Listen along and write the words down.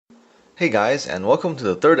Hey guys, and welcome to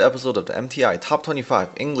the third episode of the MTI Top 25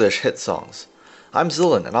 English Hit Songs. I'm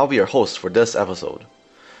Zillan, and I'll be your host for this episode.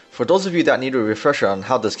 For those of you that need a refresher on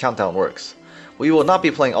how this countdown works, we will not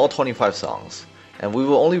be playing all 25 songs, and we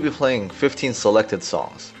will only be playing 15 selected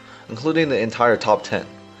songs, including the entire top 10,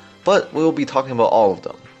 but we will be talking about all of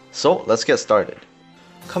them. So let's get started.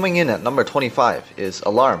 Coming in at number 25 is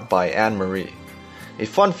Alarm by Anne Marie. A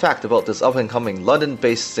fun fact about this up-and-coming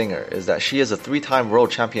London-based singer is that she is a 3-time world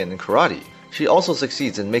champion in karate. She also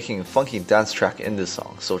succeeds in making a funky dance track in this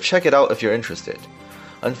song, so check it out if you're interested.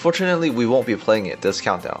 Unfortunately, we won't be playing it this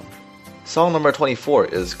countdown. Song number 24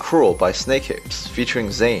 is Cruel by Snakehips, featuring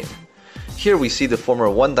Zayn. Here we see the former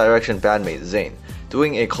One Direction bandmate Zayn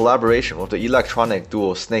doing a collaboration with the electronic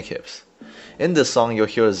duo Snakehips. In this song, you'll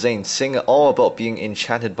hear Zayn sing all about being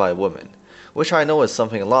enchanted by women, which I know is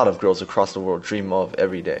something a lot of girls across the world dream of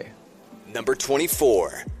every day. Number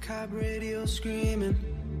 24. Cop radio screaming,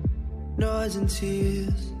 noise and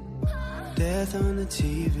tears, death on the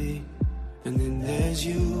TV, and then there's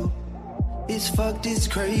you. It's fucked, it's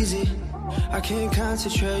crazy, I can't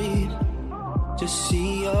concentrate, just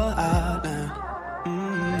see your outline.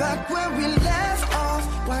 Back where we left off,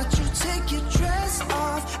 why'd you take your dress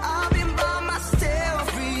off? I've been by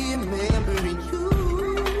myself, remembering you.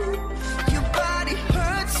 Your body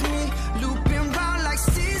hurts me, looping round like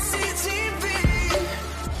CCTV.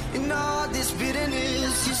 In all this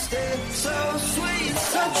bitterness, you stay so sweet,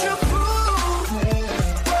 such a fool.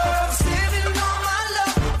 Saving all my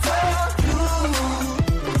love for you.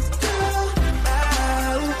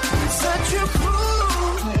 Such a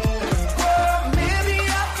fool. Maybe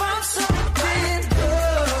I found something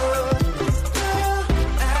good.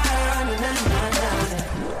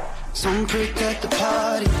 Some prick at the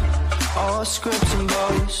party, all scripts and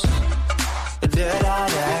boasts. A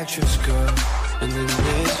dead-eyed actress girl, and then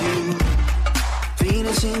there's you.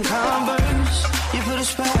 Venus in Converse, you put a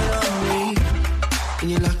spell on me, and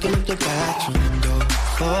you're locking up the bathroom door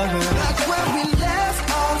for her. Like where we left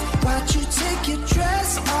off, why'd you take your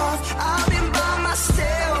dress off? I've been by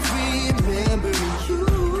myself, remembering you.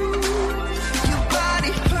 Your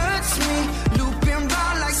body hurts me, looping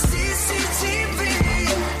round like CCTV.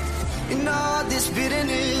 In all this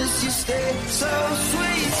bitterness, you stay so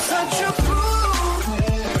sweet, such a fool.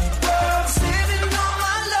 Saving all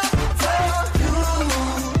my love for you.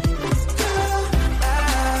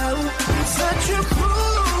 Such a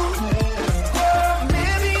fool.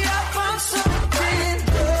 Maybe I found something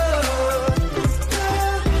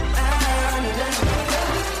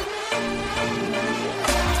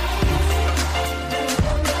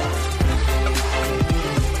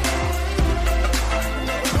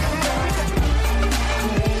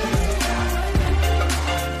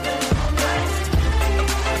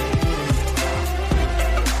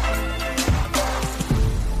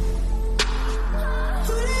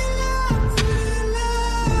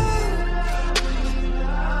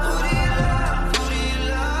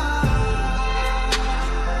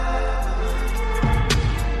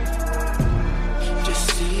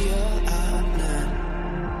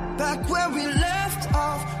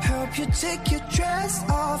take your dress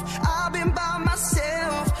off. I've been by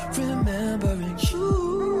myself, remembering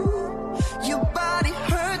you. Your body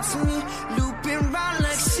hurts me, looping round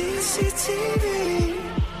like CCTV.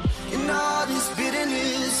 In all this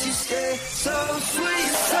bitterness, you stay so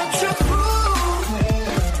sweet, such a fool.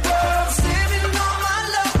 Saving all my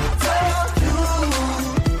love for you.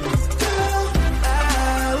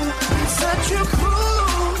 Such a fool.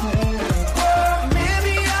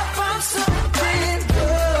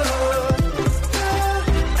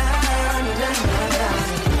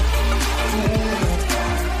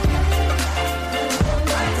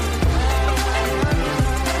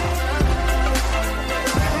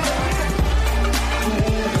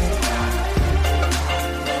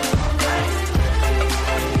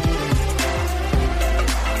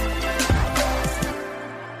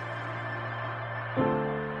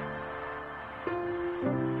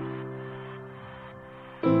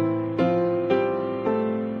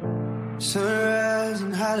 Sunrise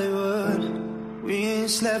in Hollywood, we ain't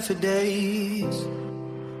slept for days.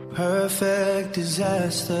 Perfect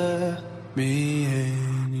disaster, me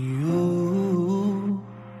and you.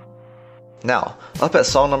 Now, up at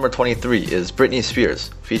song number 23 is Britney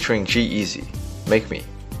Spears, featuring G-Eazy, Make Me.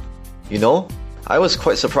 You know, I was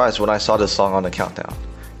quite surprised when I saw this song on the countdown.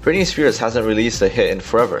 Britney Spears hasn't released a hit in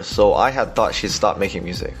forever, so I had thought she'd stopped making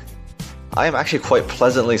music. I am actually quite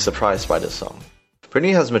pleasantly surprised by this song.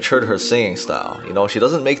 Britney has matured her singing style, she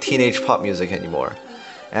doesn't make teenage pop music anymore,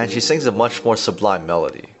 and she sings a much more sublime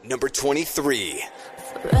melody. Number 23.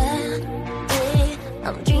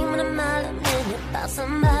 I'm dreaming a mile a minute about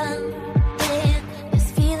somebody.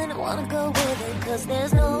 'cause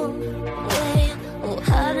there's no way we're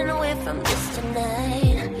hiding away from this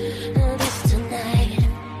tonight. This tonight.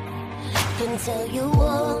 Can tell you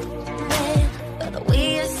all, babe, by the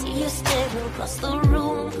way I see you staring across the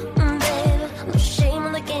room, babe. No shame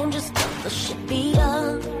in the game, just cut the shit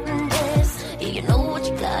beyond this. Yeah, you know what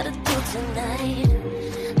you gotta do tonight.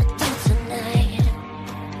 Do tonight.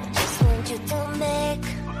 I just want you to make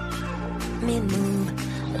me move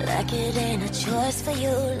like it ain't a choice for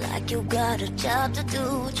you, like you got a job to do.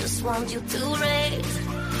 Just want you to raise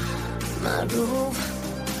my roof,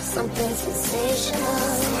 something sensational.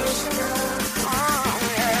 Oh,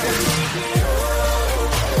 yeah.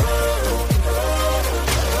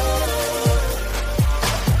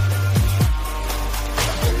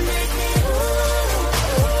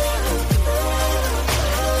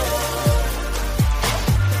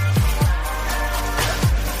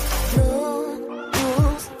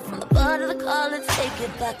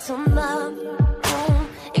 Get back to my room,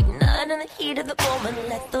 igniting the heat of the moment.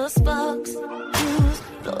 Let those sparks fuse,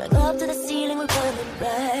 blowing up to the ceiling. We're burning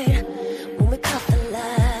bright when we cut the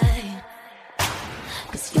light.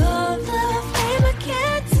 'Cause you're the flame I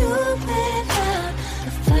can't do without.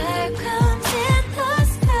 The fire comes in the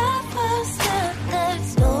sky first.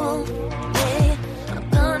 There's no way I'm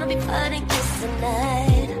gonna be fighting this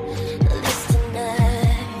tonight. This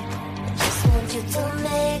tonight. I just want you to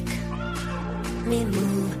make me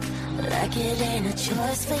move like it ain't a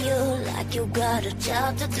choice for you, like you got a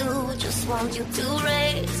job to do. Just want you to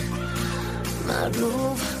raise my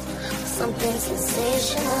roof, something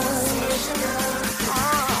sensational.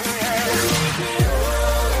 Oh, yeah.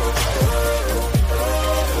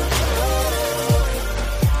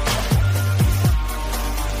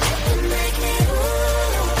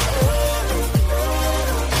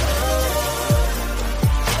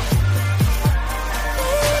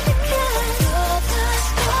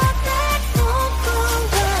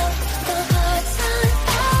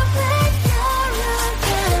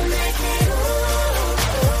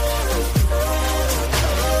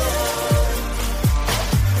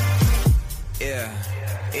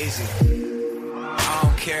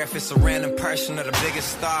 If it's a random person or the biggest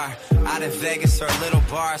star out in Vegas or a little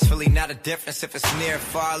bar, it's really not a difference if it's near or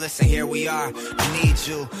far. Listen, here we are, I need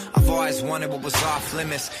you. I've always wondered what was off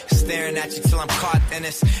limits, staring at you till I'm caught in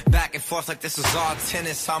this, back and forth like this was all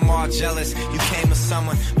tennis. I'm all jealous, you came with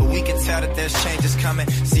someone, but we can tell that there's changes coming.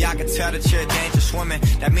 See, I can tell that you're a dangerous woman,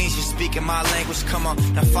 that means you're speaking my language. Come on,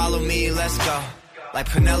 now follow me, let's go. Like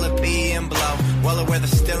Penelope and Blow, well aware that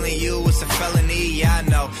stealing you is a felony, yeah I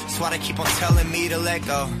know. That's why they keep on telling me to let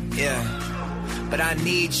go, yeah. But I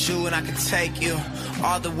need you and I can take you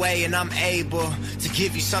all the way, and I'm able to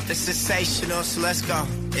give you something sensational, so let's go,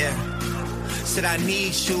 yeah. Said I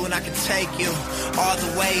need you and I can take you all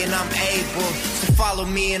the way, and I'm able to follow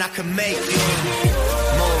me and I can make you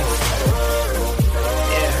move.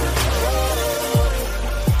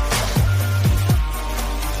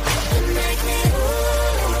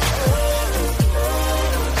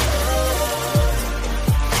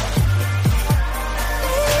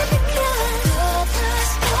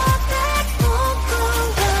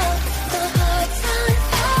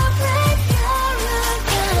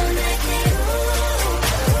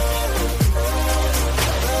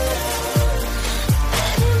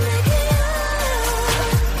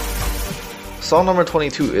 Song number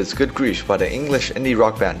 22 is Good Grief by the English indie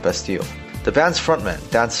rock band Bastille. The band's frontman,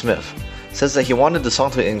 Dan Smith, says that he wanted the song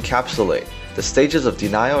to encapsulate the stages of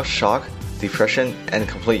denial, shock, depression, and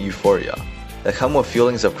complete euphoria that come with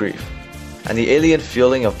feelings of grief, and the alien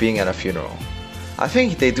feeling of being at a funeral. I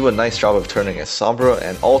think they do a nice job of turning a somber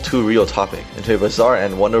and all too real topic into a bizarre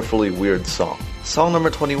and wonderfully weird song. Song number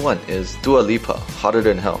 21 is Dua Lipa, Hotter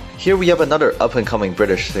Than Hell. Here we have another up-and-coming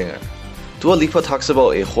British singer. Dua Lipa talks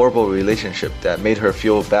about a horrible relationship that made her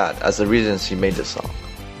feel bad as the reason she made this song.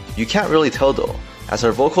 You can't really tell though, as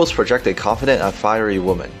her vocals project a confident and fiery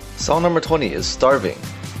woman. Song number 20 is Starving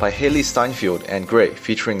by Hailey Steinfeld and Grey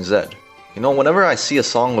featuring Zed. You know, whenever I see a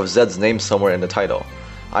song with Zed's name somewhere in the title,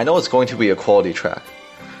 I know it's going to be a quality track.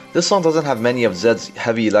 This song doesn't have many of Zed's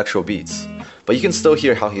heavy electro beats, but you can still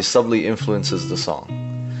hear how he subtly influences the song.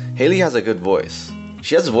 Hailey has a good voice.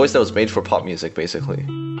 She has a voice that was made for pop music, basically.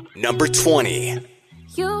 Number 20.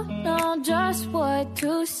 You know just what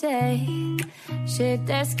to say. Shit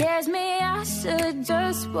that scares me, I should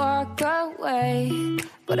just walk away.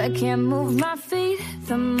 But I can't move my feet.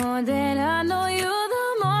 The more that I know you, the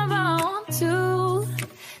more I want to.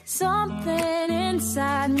 Something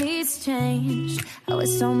inside me's changed. I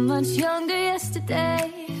was so much younger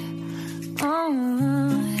yesterday.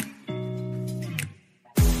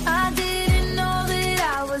 I didn't know that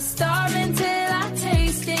I was starving till I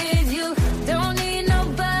tasted you. Don't need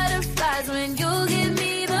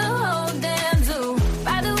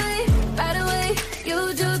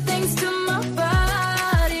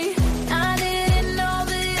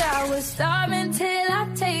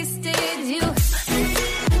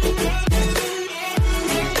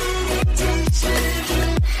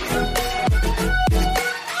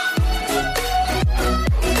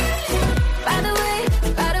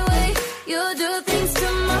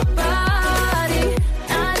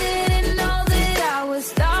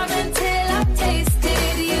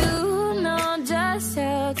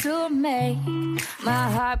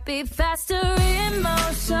heartbeat faster,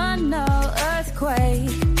 emotional earthquake.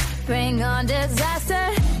 Bring on disaster.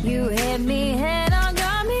 You hit me head on,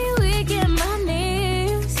 got me weak in my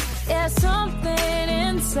knees. Yeah, something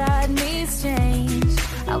inside me's changed.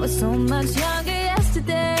 I was so much younger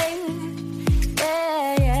yesterday.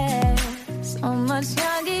 Yeah, yeah, so much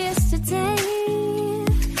younger yesterday.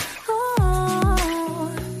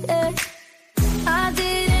 Oh, yeah. I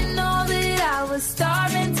didn't know that I was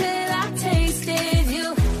starving till I tasted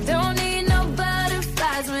you. Don't need no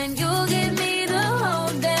butterflies when you give me the whole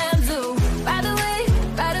damn zoo. Right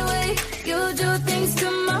away, you do things to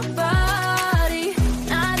my body.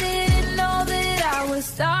 I didn't know that I was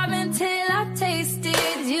starving till I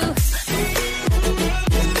tasted you.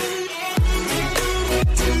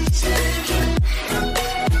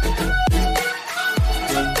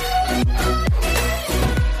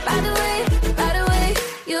 By the way,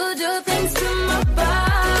 you do things to my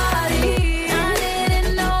body. I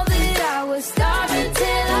didn't know that I was starving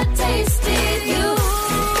till I tasted you.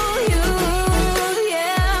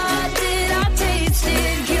 Yeah, I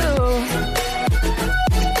tasted you.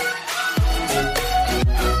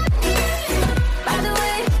 By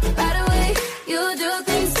the way, you do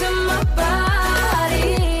things to my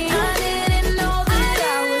body. I didn't know that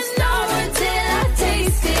I was starving till I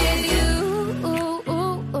tasted you.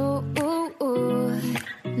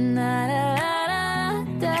 Na da da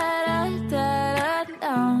da da da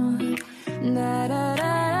da da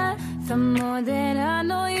da. The more that I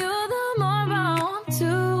know you, the more I want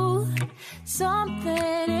to.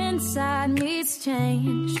 Something inside me's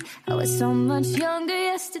changed. I was so much younger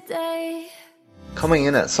yesterday. Coming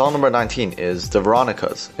in at song number 19 is The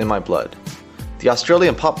Veronicas, In My Blood. The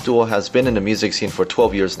Australian pop duo has been in the music scene for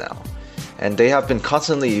 12 years now, and they have been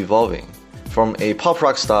constantly evolving, from a pop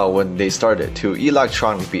rock style when they started to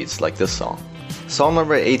electronic beats like this song. Song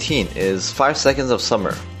number 18 is 5 Seconds of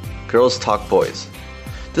Summer, Girls Talk Boys.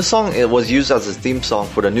 This song was used as a theme song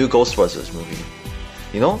for the new Ghostbusters movie.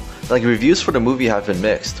 You know, like reviews for the movie have been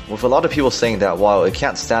mixed, with a lot of people saying that while it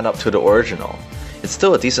can't stand up to the original, it's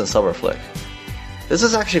still a decent summer flick. This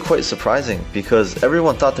is actually quite surprising because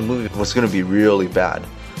everyone thought the movie was going to be really bad,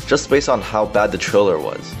 just based on how bad the trailer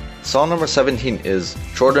was. Song number 17 is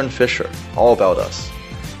Jordan Fisher, All About Us.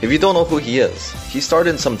 If you don't know who he is, he starred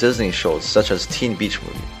in some Disney shows such as Teen Beach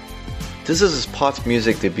Movie. This is his pop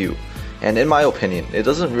music debut, and in my opinion, it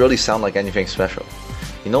doesn't really sound like anything special.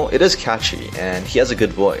 You know, it is catchy and he has a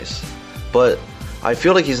good voice, but I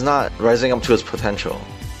feel like he's not rising up to his potential.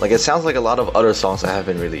 Like, it sounds like a lot of other songs that have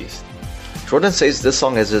been released. Jordan says this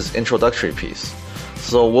song is his introductory piece,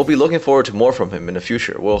 so we'll be looking forward to more from him in the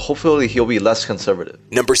future. Well, hopefully he'll be less conservative.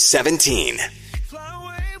 Number 17. Fly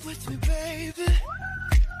away with me, baby.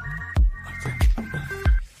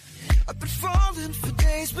 I've been falling for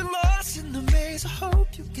days, been lost in the maze. I hope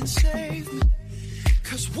you can save me,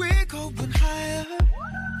 'cause we're going higher.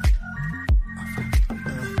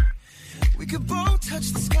 We could both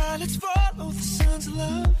touch the sky, let's follow the sun's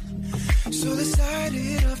love. So let's light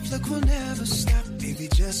it up like we'll never stop. Baby,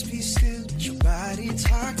 just be still, let your body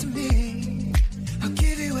talk to me. I'll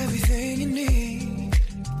give you everything you need.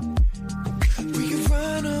 We can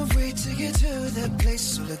run away to get to that place.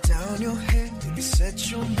 So let down your head, baby, set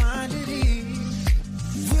your mind at ease.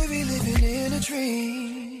 We'll be living in a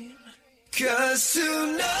dream. 'Cause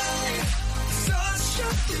tonight, the sun's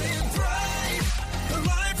shining bright. The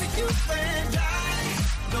light for you and I.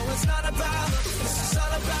 No, it's not about us, this is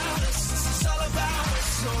all about us. This is all about us.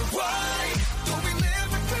 So why don't we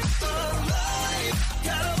live with the light?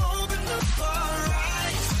 Gotta open up our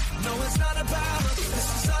eyes. No, it's not about us. This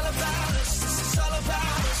is all about us. This is all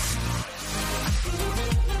about us.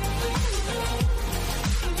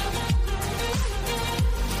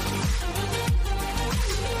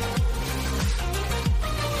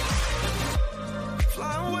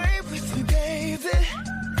 Fly away with me, baby.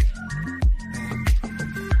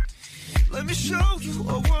 Let me show you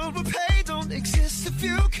a world where pain don't exist. If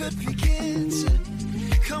you could begin to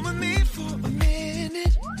come with me for a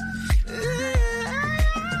minute,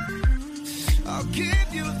 I'll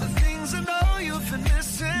give you the things I know you've been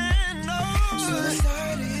missing. Oh. So let's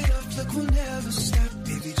light it up like we'll never stop.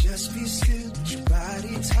 Baby, just be still, let your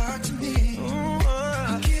body talk to me.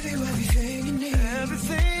 I'll give you everything you need.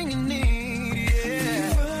 Everything you need, yeah. We can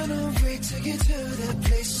run away to get to that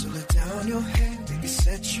place. So let down your head, baby,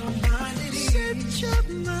 set your mind at ease. Set your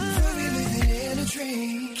mind. We'll be living in a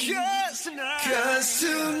dream. 'Cause tonight, the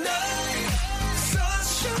sun's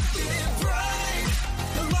shining bright.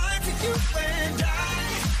 The light for you and I.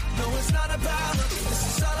 No, it's not about us. This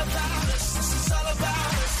is all about us. This is all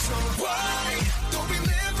about us. So why don't we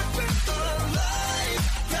live it with the light?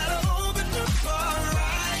 Gotta open up our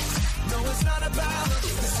eyes.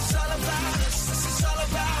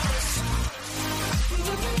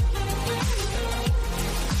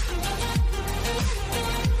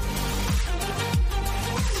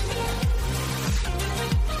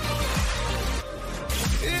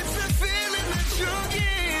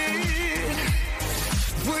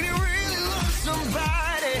 when you really love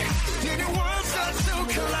somebody, and your worlds start to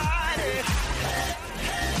collide.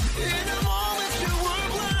 In the moment you were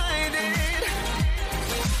blinded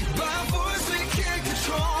by a force we can't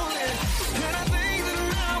control it, and I think that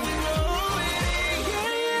now we know it. Yeah.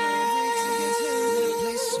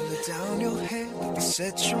 Place so let down your head,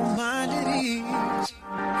 set your mind at ease.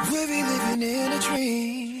 We'll be living in a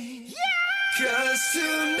dream. Yeah. 'Cause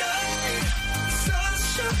tonight, sun's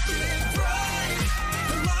shining bright.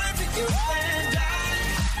 The life that you and I.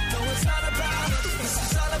 No, it's not about us. This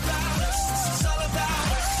is all about us. This is all about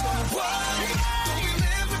us. So why don't we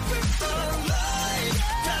live with the light?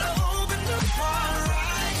 Gotta open up our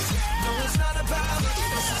eyes. No, it's not about us.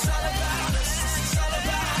 This is all about us. This is all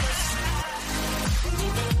about us.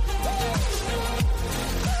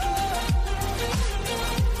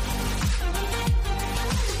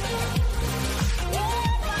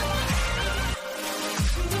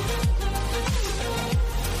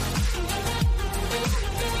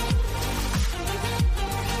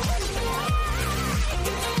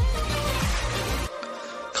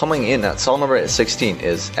 Coming in at song number 16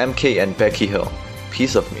 is MK and Becky Hill,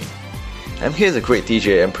 Piece of Me. MK is a great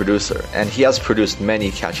DJ and producer, and he has produced many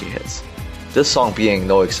catchy hits, this song being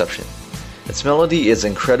no exception. Its melody is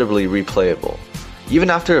incredibly replayable. Even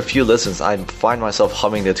after a few listens, I find myself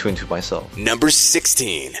humming the tune to myself. Number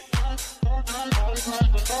 16.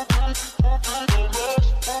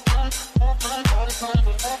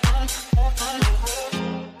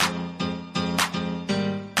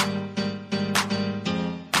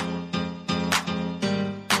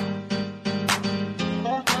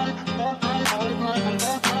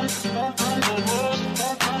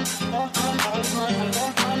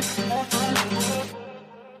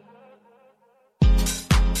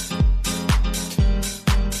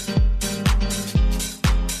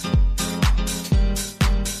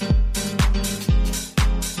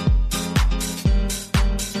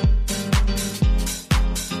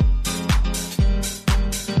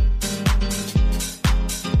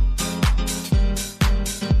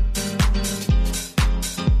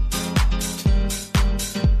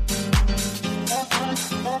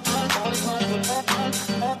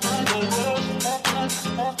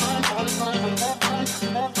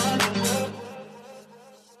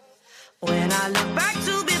 When I look back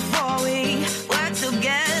to before we were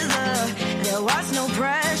together, there was no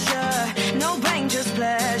pressure, no pain, just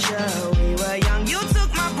pleasure. We were young, you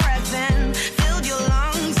took my breath and filled your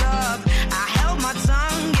lungs up. I held my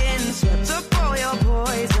tongue and swept up all your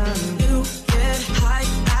poison. You get high,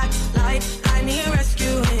 act like I need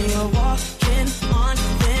rescue, and you're walking on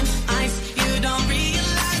thin ice. You don't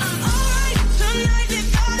realize I'm alright tonight. Live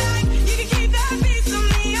your life, you can keep that piece of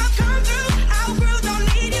me. I'll come through, outgrow, don't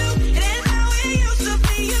need you. It ain't how it used to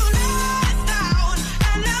be. You left out,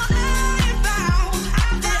 and now I'm found.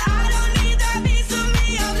 That I don't need that piece of me.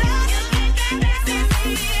 I'm lost. You get that piece of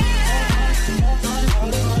me,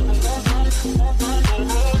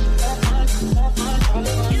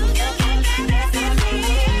 You get that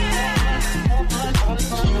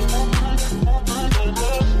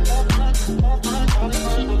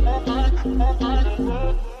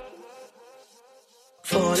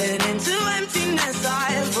falling into emptiness,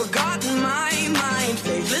 I've forgotten my mind.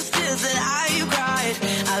 Faithless tears that I cried,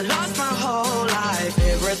 I lost my whole life.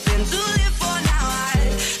 Everything to live for now, I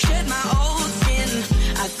shed my old skin.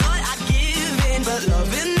 I thought I'd give in, but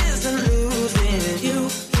loving isn't losing. You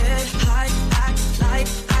get high, act like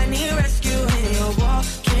I need rescue, and you're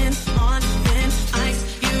walking on thin ice.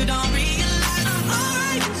 You don't realize I'm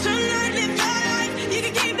alright tonight. Live your life, you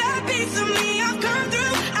can keep that piece of me. I've come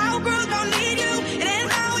through, outgrow, don't need you. It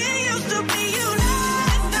ain't how it used to be. You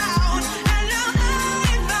left out, and now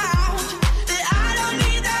I'm found. That I don't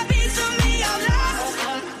need that piece of me. I'm lost.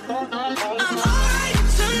 I'm alright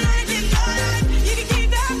tonight. Live your life, you can keep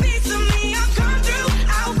that piece of me. I've come through,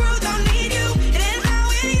 outgrow, don't need you. It ain't how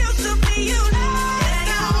it used to be. You left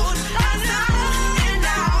out, and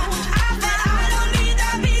now I'm down. That I don't need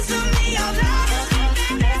that piece of me. I'm lost.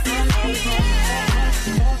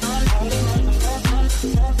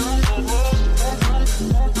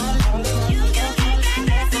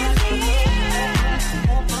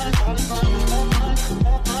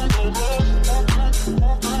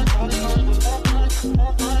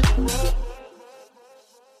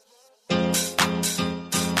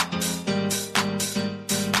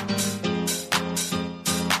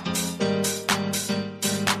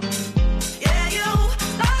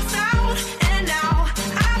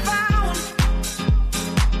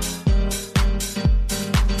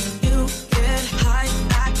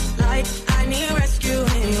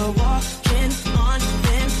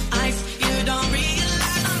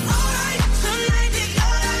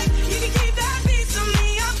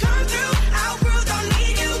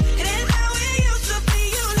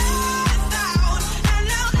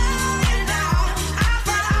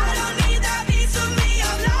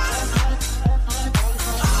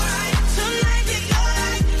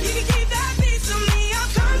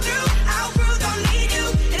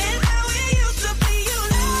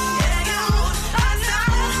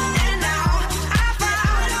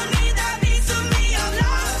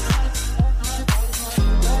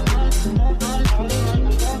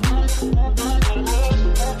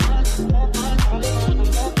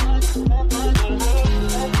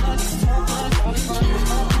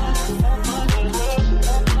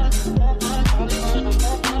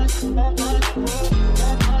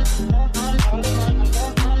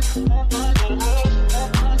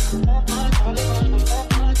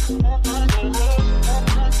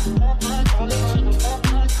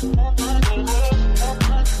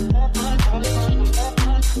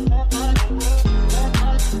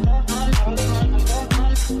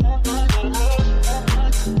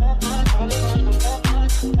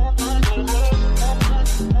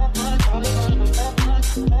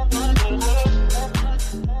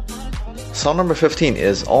 Song number 15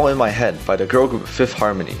 is All In My Head by the girl group Fifth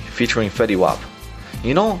Harmony, featuring Fetty Wap.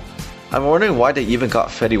 You know, I'm wondering why they even got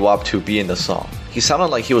Fetty Wap to be in the song. He sounded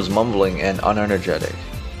like he was mumbling and unenergetic.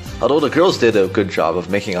 Although the girls did a good job of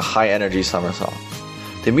making a high energy summer song.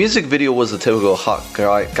 The music video was the typical hot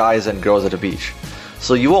guys and girls at the beach,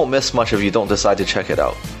 so you won't miss much if you don't decide to check it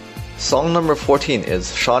out. Song number 14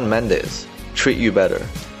 is Shawn Mendes, Treat You Better.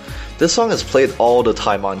 This song is played all the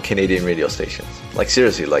time on Canadian radio stations. Like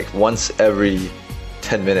seriously, like once every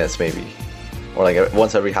 10 minutes maybe. Or like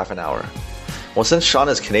once every half an hour. Well, since Shawn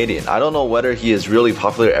is Canadian, I don't know whether he is really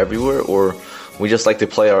popular everywhere or we just like to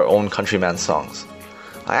play our own countryman songs.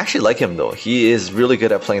 I actually like him though. He is really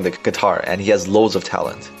good at playing the guitar and he has loads of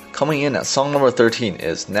talent. Coming in at song number 13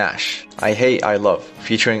 is Nash, I Hate, I Love,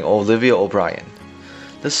 featuring Olivia O'Brien.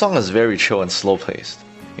 This song is very chill and slow paced.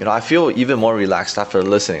 You know, I feel even more relaxed after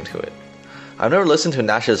listening to it. I've never listened to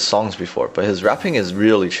Nash's songs before, but his rapping is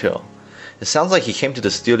really chill. It sounds like he came to the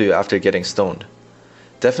studio after getting stoned.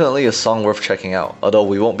 Definitely a song worth checking out, although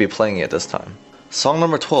we won't be playing it this time. Song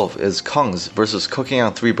number 12 is Kungs vs Cooking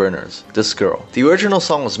on Three Burners, This Girl. The original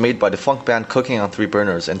song was made by the funk band Cooking on Three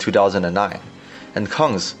Burners in 2009, and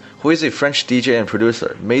Kungs, who is a French DJ and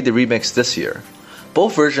producer, made the remix this year.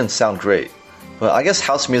 Both versions sound great, but I guess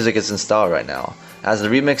house music is in style right now, as the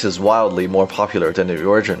remix is wildly more popular than the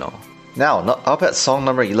original. Now, up at song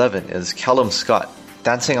number 11 is Callum Scott,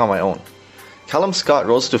 Dancing on My Own. Callum Scott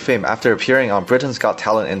rose to fame after appearing on Britain's Got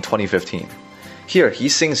Talent in 2015. Here, he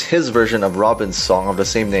sings his version of Robyn's song of the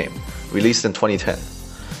same name, released in 2010.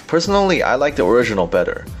 Personally, I like the original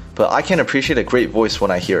better, but I can appreciate a great voice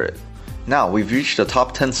when I hear it. Now, we've reached the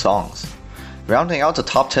top 10 songs. Rounding out the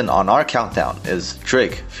top 10 on our countdown is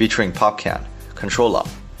Drake featuring Popcan, Controlla.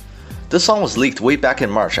 This song was leaked way back in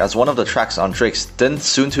March as one of the tracks on Drake's then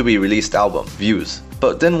soon-to-be-released album, Views.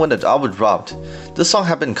 But then when the album dropped, this song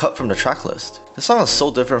had been cut from the track list. The song is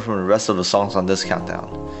so different from the rest of the songs on this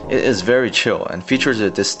countdown. It is very chill and features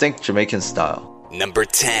a distinct Jamaican style. Number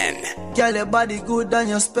 10. Girl, your body good and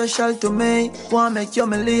you're special to me. Wanna make you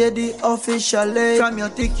my lady officially. From your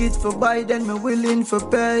ticket for buy, then me willing for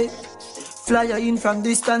pay. Fly you in from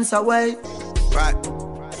distance away. Right.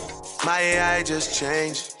 My AI just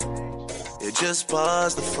changed. It just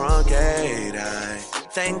buzzed the front gate. I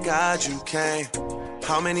thank God you came.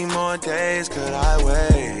 How many more days could I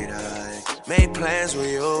wait? I made plans with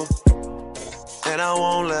you, and I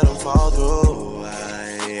won't let them fall through.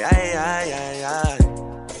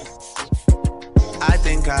 I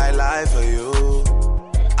think I lie for you.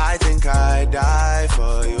 I think I die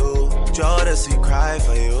for you. Jodeci cry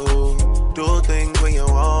for you. Do things when you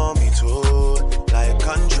want me to, like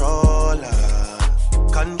controller.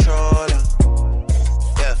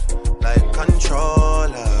 Yeah, like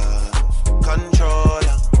controller.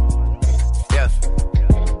 Yeah.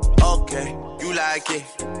 Okay, you like it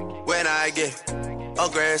when I get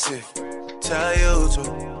aggressive. Tell you to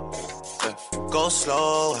go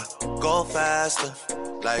slower, go faster,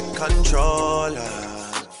 like controller.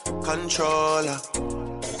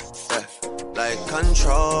 Yeah, like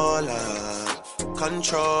controller.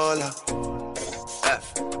 Yeah.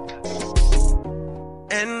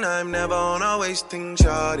 And I'm never on a wasting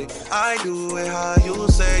shawty. I do it how you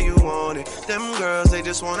say you want it. Them girls, they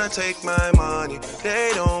just wanna take my money.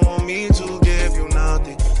 They don't want me to give you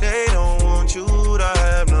nothing. They don't want you to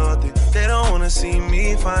have nothing. They don't wanna see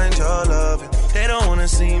me find your loving. They don't wanna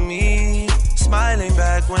see me smiling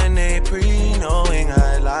back when they knowing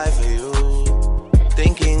I lie for you.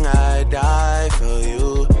 Thinking I die for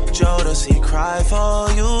you. Jodeci cry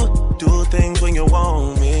for you. Do things when you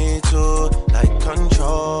want me to, like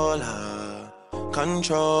controller.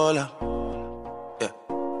 Yeah,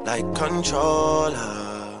 like controller.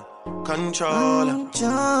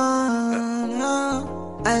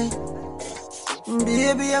 Ay,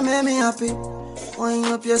 baby, you make me happy. Wind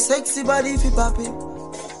up your sexy body fi poppy.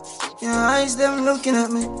 Your eyes them looking at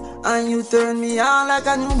me, and you turn me on like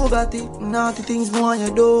a new Bugatti. Naughty things more you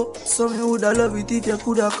do, so me woulda love it if you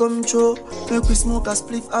coulda come true. Make we smoke a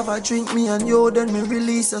spliff, have a drink, me and you. Then me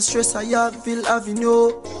release the stress I have, feel having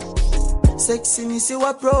you. Sexy me see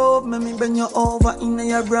what probe, make me bend you over in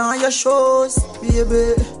your bra and your shoes.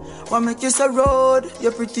 Baby, What make you so road?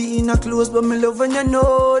 You're pretty in a clothes, but me love when you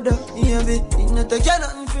know that. Yeah, be it not take you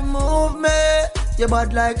nothing to move me. You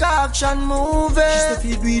bad like action movie. She say if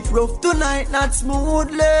you do it rough tonight, not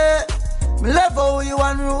smoothly. Me love how you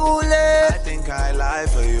unruly. I think I lie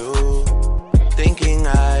for you, thinking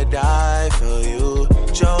I die for you.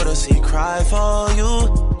 Jodeci cry for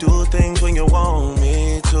you, do things when you want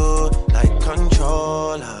me to, like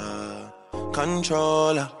controller,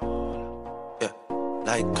 controller, yeah,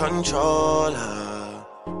 like controller,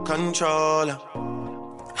 controller.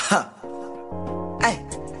 Ha! Ay,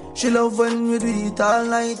 she love when we do it all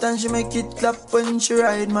night, and she make it clap when she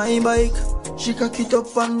ride my bike. She cock it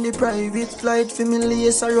up on the private flight, for me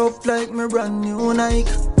lace her up like my brand new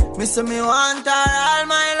Nike. Me say me want her all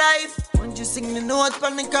my life. Won't you sing the note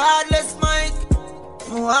on the cardless mic?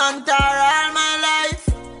 Me want her all my life.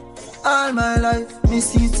 All my life. Me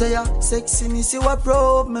see it say ya sexy, me see what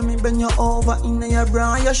probe. Me bend you over in your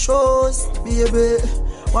bra and your shoes. Baby,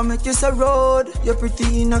 what make you so road? You're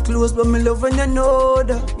pretty in a clothes, but me love when you know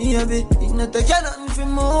that. Baby, it not take you nothing to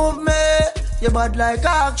move me. You bad like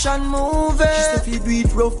action movie. She say if you do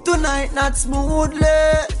it rough tonight, not smoothly.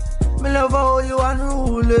 Me love how you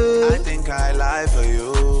unruly. I think I lie for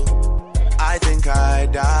you, I think I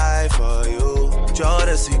die for you.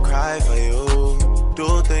 Jodeci cry for you,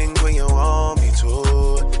 do things when you want me to,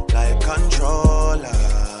 like controller,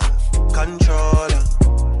 controller,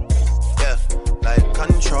 yeah, like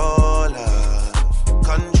controller,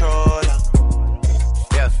 controller,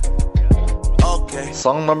 yeah, okay.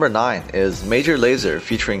 Song number 9 is Major Lazer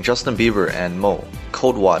featuring Justin Bieber and Mo,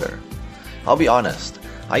 Cold Water. I'll be honest,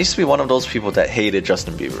 I used to be one of those people that hated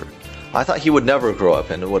Justin Bieber. I thought he would never grow up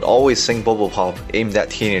and would always sing bubble pop aimed at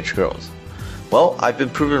teenage girls. Well, I've been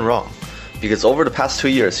proven wrong, because over the past 2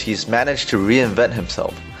 years he's managed to reinvent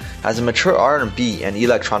himself as a mature R&B and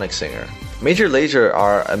electronic singer. Major Lazer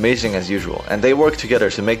are amazing as usual, and they work together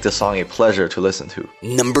to make this song a pleasure to listen to.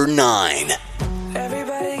 Number 9.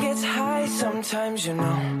 Everybody gets high sometimes, you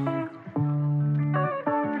know.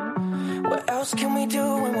 What else can we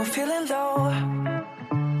do when we're feeling low?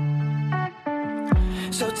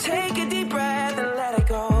 So take a deep breath and let it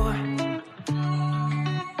go.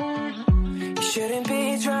 You shouldn't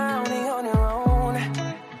be drowning on your own.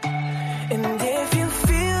 And if you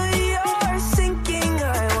feel you're sinking, I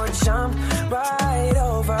will jump right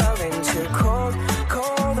over into cold,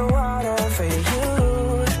 cold water for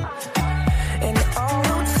you. And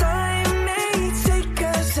although time may take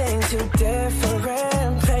us into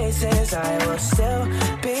different places, I will still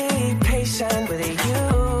be patient with you.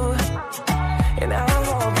 And I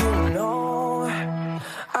hope you know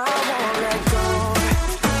I won't let go.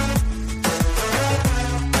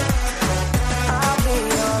 I'll be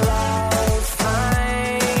your lifeline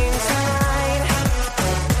tonight.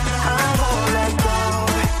 I won't let go.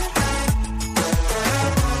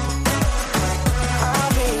 I'll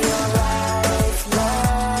be your lifeline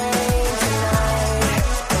tonight.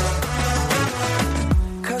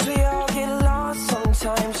 'Cause we all get lost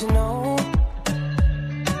sometimes, you know.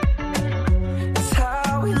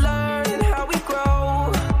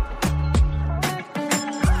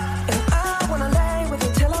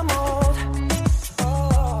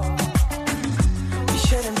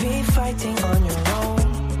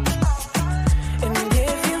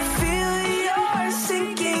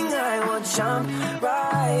 Jump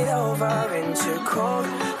right over into cold,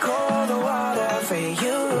 cold water for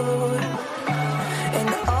you. And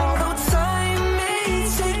although time may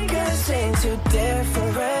take us into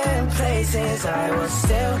different places, I will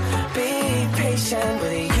still be patient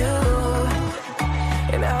with you.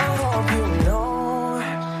 And I hope you know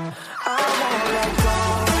I won't let go.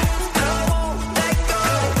 I won't let go.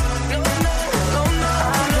 No, no, no, no.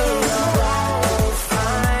 I'll be your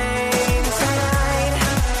lifeline tonight.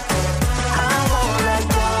 I won't let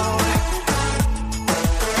go.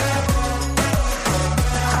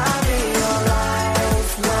 I'll be your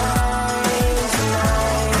lifeline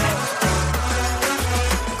tonight.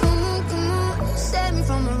 Come on, save me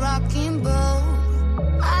from a rocking boat.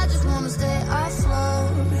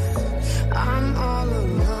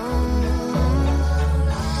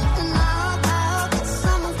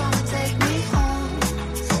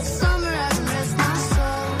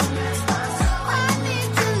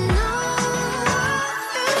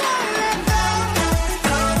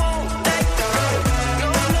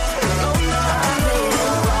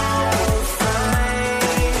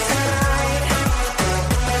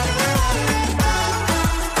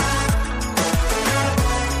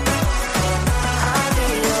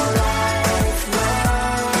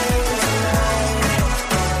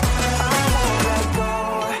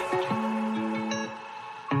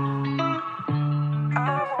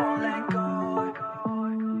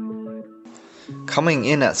 Coming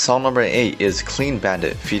in at song number 8 is Clean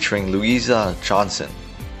Bandit featuring Louisa Johnson,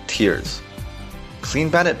 Tears. Clean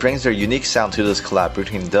Bandit brings their unique sound to this collab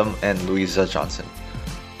between them and Louisa Johnson.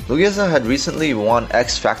 Louisa had recently won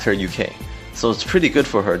X Factor UK, so it's pretty good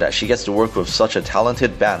for her that she gets to work with such a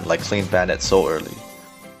talented band like Clean Bandit so early.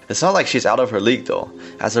 It's not like she's out of her league though,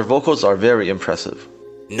 as her vocals are very impressive.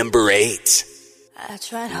 Number 8. I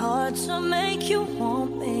tried hard to make you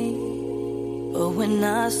want me, but we're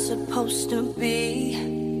not supposed to be.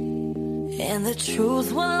 And the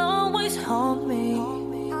truth will always haunt me,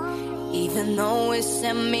 even though it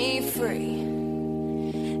set me free.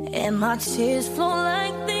 And my tears flow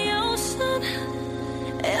like the ocean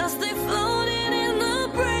as they floated in the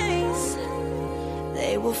breeze.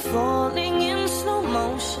 They were falling in slow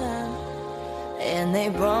motion, and they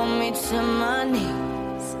brought me to my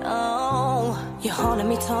knees. Oh, you're haunting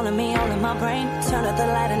me, taunting me, all in my brain. Turn out the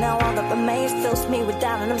light and now all that remains fills me with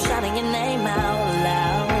doubt, and I'm shouting your name out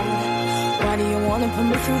loud. Why do you wanna put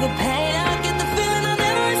me through the pain? I get the feeling I'll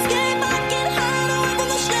never escape. I get high away from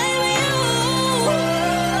the shame of you.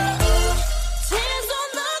 Tears on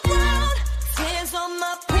the ground, tears on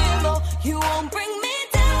my pillow. You won't bring me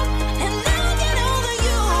down, and I'll get over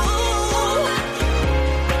you.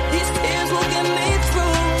 These tears will get me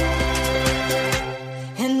through,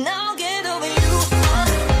 and I'll get over you.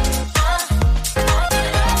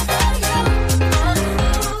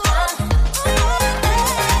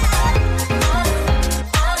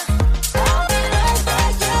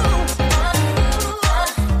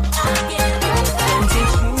 When did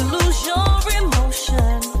you lose your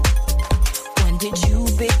emotion? When did you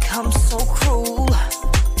become so cruel?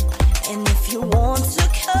 And if you want to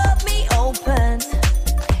cut me open,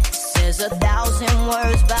 it says 1,000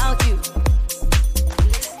 words about you.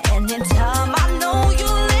 And in time I know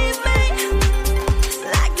you'll leave me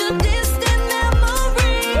like a distant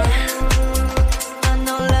memory. I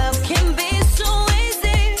know love can be so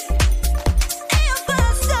easy if I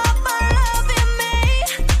stop loving me.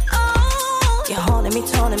 Oh, you're haunting me,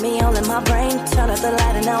 taunting me, all in my brain. Turn out the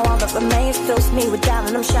light and now all that remains fills me with doubt,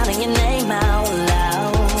 and I'm shouting your name out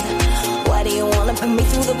loud. Why do you wanna put me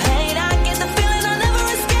through the pain? I get the feeling I'll never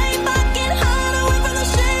escape. I get high away from the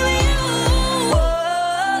shame of you.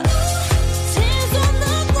 Tears on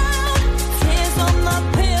the ground, tears on my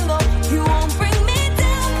pillow. You won't bring me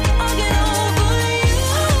down, I'll get over you.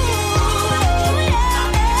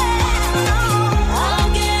 I'll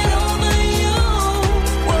get over you.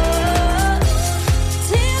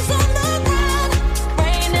 Tears on the ground,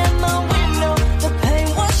 rain in my window. The pain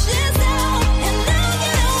washes out, and I'll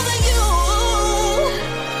get over you.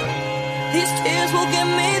 These tears will get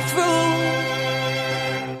me through,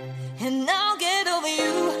 and I'll get over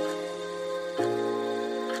you.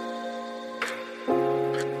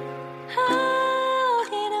 I'll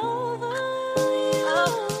get over you.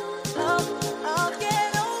 I'll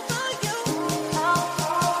get over you.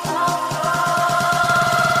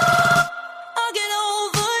 I'll get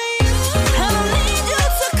over you. I don't need you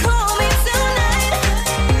to call me tonight.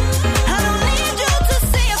 I don't need you to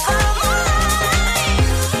see if I'm alright.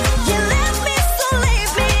 You left me, so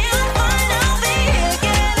leave me. I'm fine, I'll be here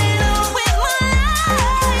getting on with my life.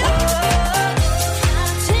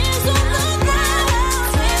 Tears on the ground,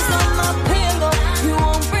 tears on my pillow. You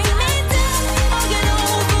won't bring me down, I'll get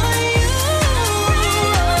over you.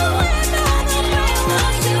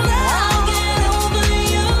 I'll get over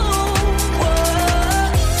you.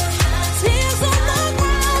 Tears on the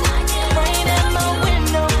ground, rain in my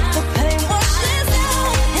window. The pain washes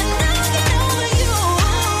out, and I'll get over you.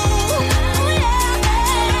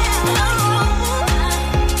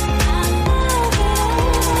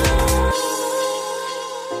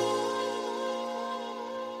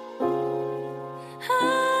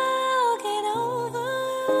 I'll get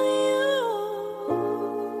over you.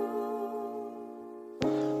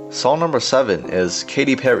 Song number 7 is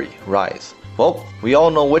Katy Perry, Rise. Well, we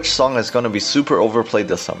all know which song is going to be super overplayed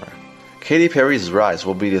this summer. Katy Perry's Rise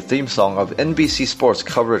will be the theme song of NBC Sports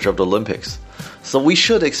coverage of the Olympics, so we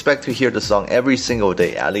should expect to hear the song every single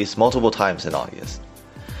day, at least multiple times in August.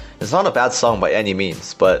 It's not a bad song by any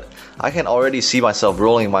means, but I can already see myself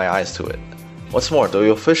rolling my eyes to it. What's more,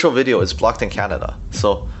 the official video is blocked in Canada,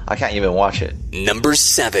 so I can't even watch it. Number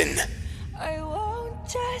 7. I won't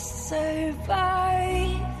just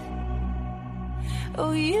survive.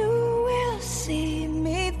 Oh, you will see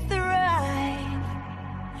me thrive.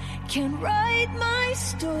 Can write my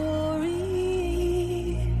story.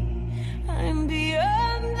 I'm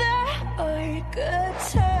beyond the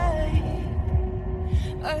archetype.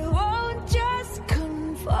 I won't just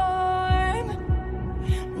conform.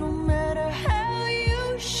 No matter how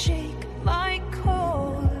you shake my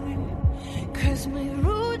core. 'cause my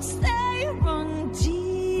roots, they run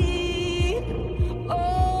deep.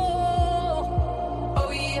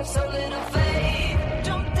 Oh, you have so little faith.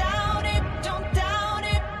 Don't doubt it, don't doubt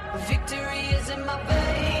it. Victory is in my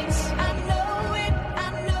veins. I know it,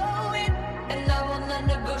 and I will not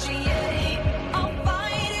negotiate. I'll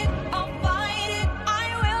fight it, I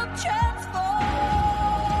will transform.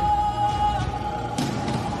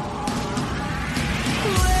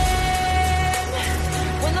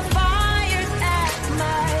 When the fire's at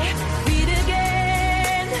my feet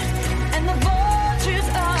again, and the vultures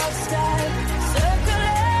all start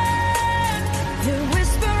circling, they're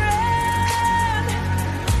whispering,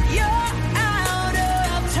 you're out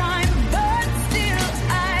of time, but still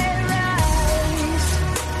I rise.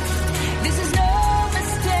 This is no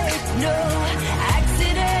mistake, no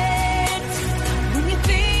accident. When you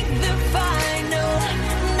think the final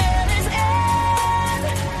nail is in,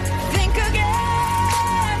 think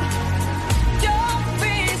again. Don't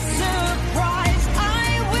be surprised, I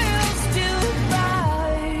will still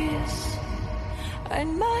rise. I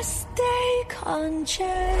must stay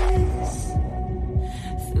conscious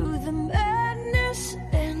through the madness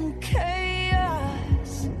and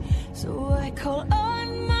chaos. So I call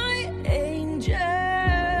on my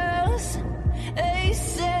angels. They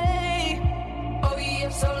say, oh, you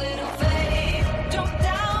have so little faith. Don't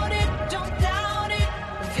doubt it, don't doubt it.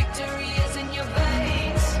 Victory is in your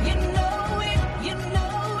veins. You know it,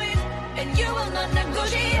 and you will not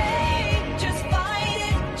negotiate. Just fight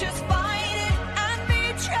it, and be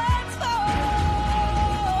transformed.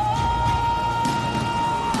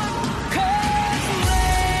 'Cause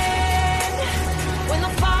when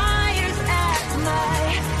the fire's at my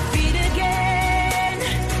feet again,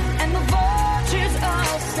 and the vultures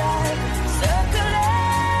all start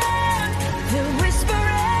circling, they're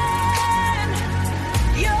whispering,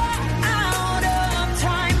 you're out of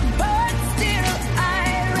time, but still I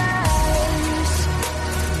rise.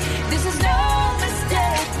 This is no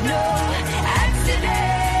mistake, no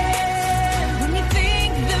accident. When you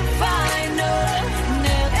think the final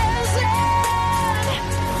nail is in,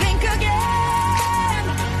 think again.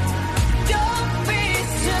 Don't be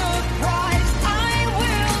surprised, I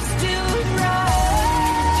will still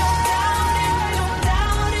rise. Don't doubt it,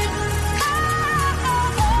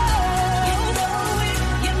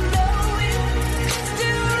 you know it,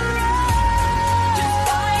 still rise.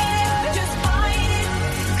 Just fight it,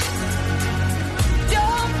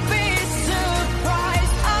 don't be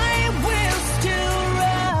surprised, I will still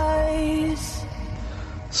rise.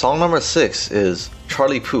 Song number 6 is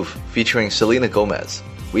Charlie Puth featuring Selena Gomez,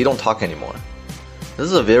 We Don't Talk Anymore. This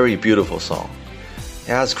is a very beautiful song.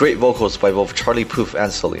 It has great vocals by both Charlie Puth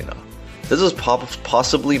and Selena. This is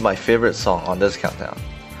possibly my favorite song on this countdown.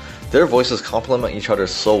 Their voices complement each other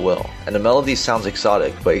so well, and the melody sounds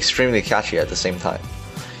exotic but extremely catchy at the same time.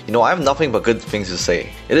 You know, I have nothing but good things to say.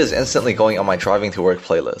 It is instantly going on my driving to work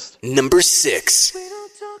playlist. Number 6. We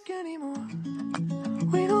don't talk anymore.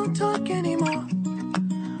 We don't talk anymore.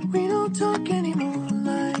 We don't talk anymore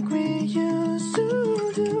like we used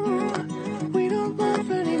to do. We don't laugh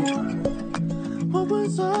anymore. What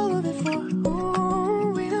was all of it for?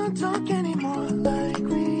 Ooh, we don't talk anymore like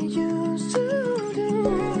we used to do.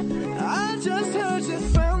 I just heard you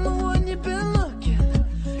found the one you've been looking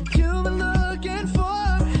for.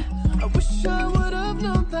 I wish I would have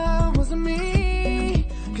known that wasn't me.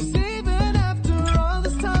 'Cause even after all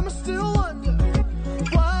this time I still wonder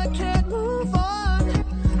why I can't move on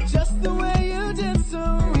just the way you did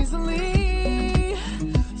so easily.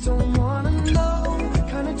 Don't wanna know the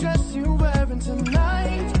kind of dress you're wearing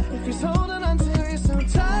tonight, if he's holding on to you so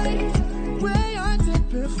tight, the way I did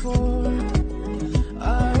before.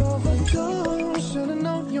 I overdosed, should've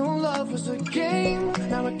known your love was a game.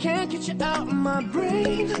 Now I can't get you out of my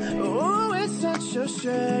brain. Oh, it's such a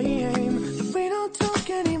shame that we don't talk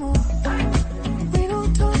anymore. We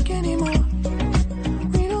don't talk anymore.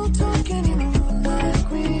 We don't talk anymore like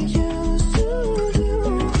we used to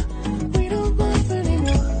do. We don't laugh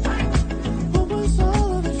anymore. What was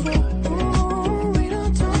all of it for? Ooh, we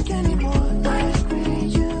don't talk anymore like we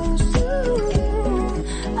used to do.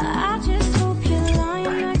 I just hope you're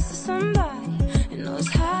lying next to somebody who knows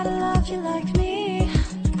how to love you like me.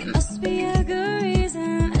 There must be a good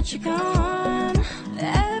reason that you're gone.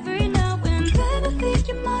 Every now and then I think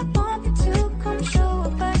you might want me to come show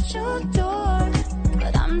up at your door.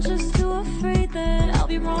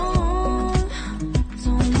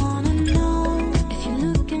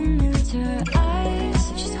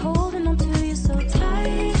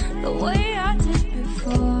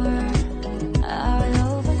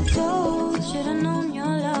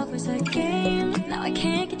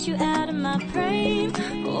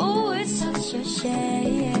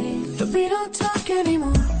 shade. But we don't talk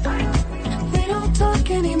anymore. We don't talk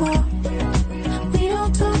anymore. We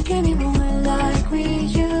don't talk anymore like we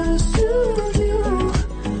used to do.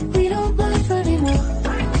 We don't laugh anymore.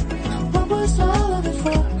 What was all of it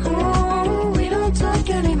for? Oh, we don't talk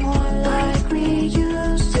anymore like we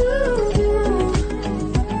used to do.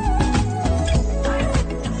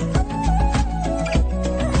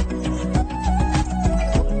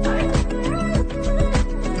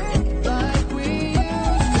 Like we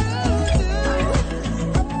used to do.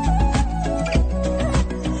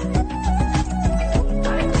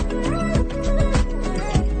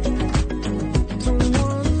 Don't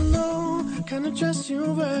wanna know kind of dress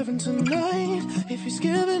you're wearing tonight. If he's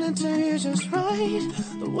giving it to you just right,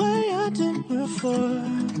 the way I did before.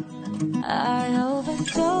 I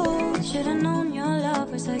overdosed. Should've known your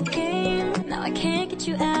love was a game. Now I can't get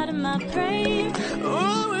you out of my brain.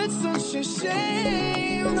 Oh, it's such a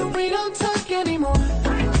shame that we don't talk anymore.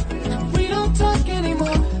 We don't talk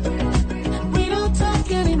anymore. We don't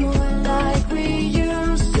talk anymore like we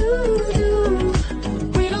used to do.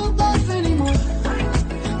 We don't laugh anymore.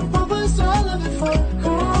 What was all of it for?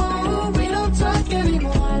 Oh, we don't talk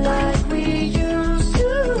anymore like we used to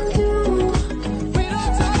do. We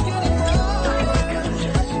don't talk anymore.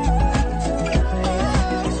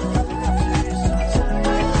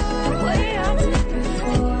 Way I did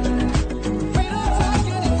before. We don't talk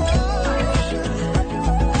anymore.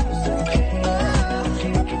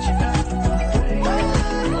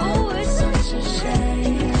 Oh, it's such a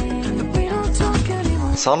shame. We don't talk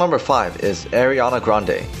anymore. Song number 5 is Ariana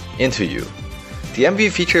Grande, Into You. The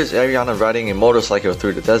MV features Ariana riding a motorcycle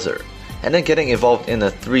through the desert, and then getting involved in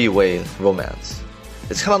a three-way romance.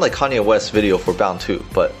 It's kinda like Kanye West's video for Bound 2,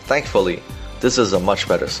 but thankfully, this is a much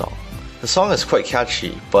better song. The song is quite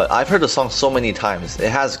catchy, but I've heard the song so many times,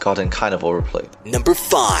 it has gotten kind of overplayed. Number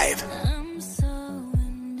 5. I'm so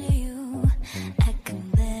into you, I can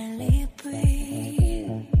barely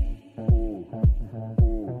breathe.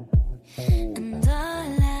 And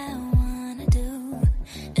all I wanna do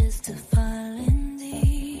is to fall in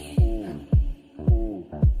deep.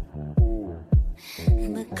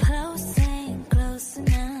 But close ain't close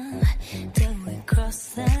enough till we cross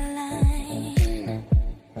the line.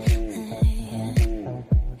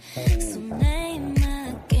 So name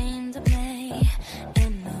a game to play,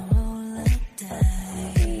 and I'll roll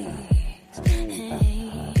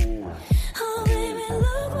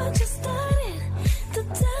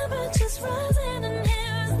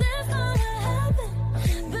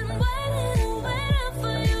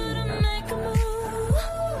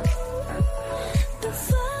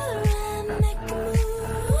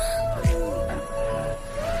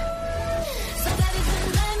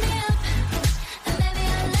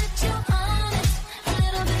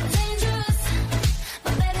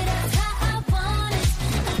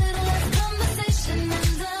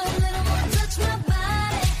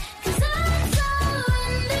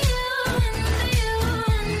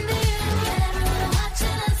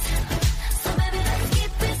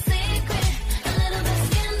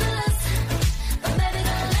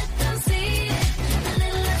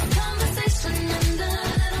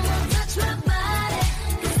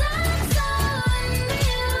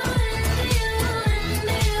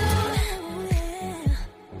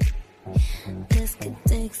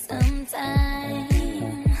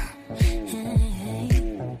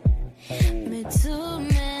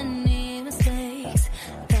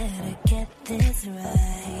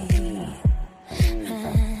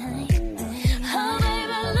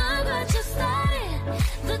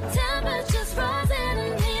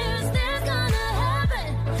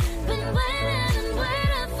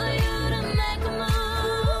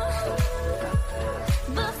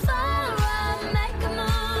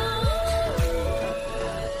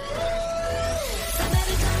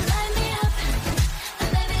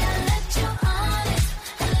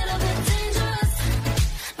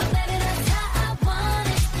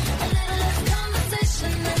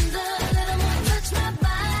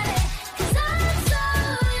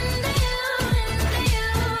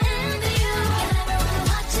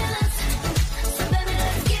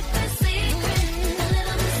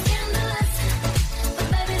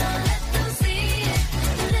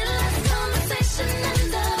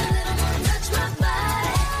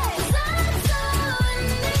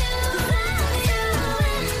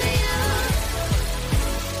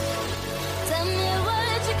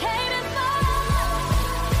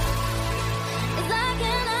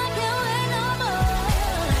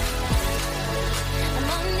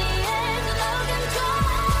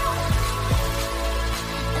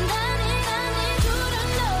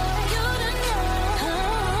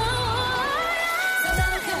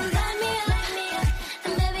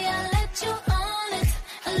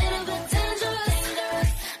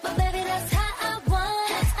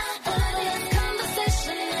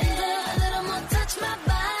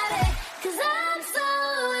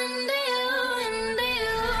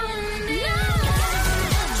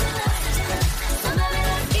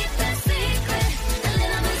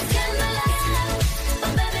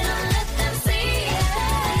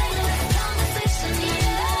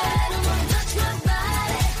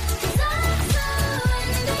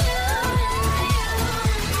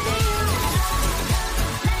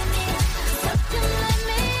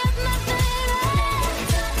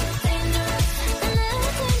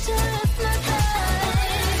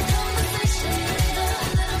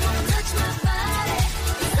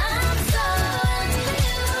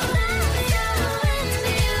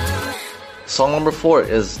Song number 4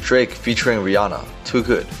 is Drake featuring Rihanna, Too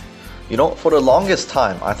Good. You know, for the longest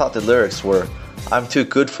time, I thought the lyrics were, I'm too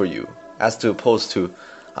good for you, as opposed to,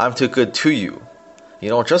 I'm too good to you. You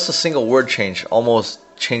know, just a single word change almost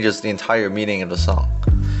changes the entire meaning of the song.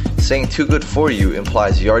 Saying too good for you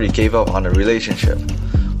implies you already gave up on a relationship,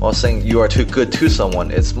 while saying you are too good to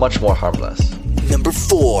someone is much more harmless. Number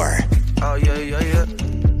 4. Oh yeah, yeah, yeah.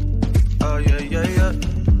 Oh yeah, yeah, yeah.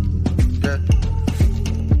 Yeah.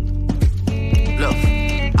 Look,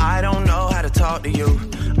 I don't know how to talk to you.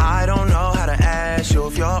 I don't know how to ask you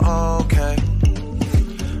if you're okay.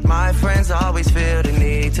 My friends always feel the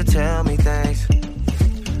need to tell me things.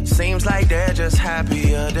 Seems like they're just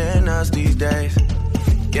happier than us these days.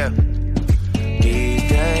 Yeah. These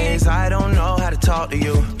days, I don't know how to talk to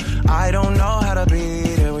you. I don't know how to be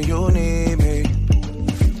there when you need me.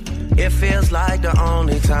 It feels like the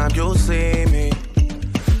only time you'll see me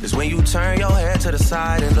is when you turn your head to the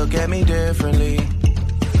side and look at me differently.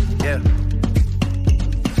 Yeah.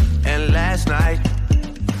 And last night,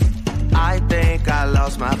 I think I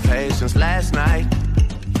lost my patience. Last night,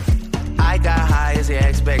 I got high as the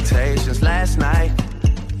expectations. Last night,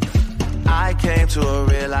 I came to a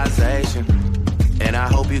realization, and I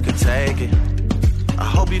hope you can take it. I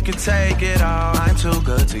hope you can take it all. I'm too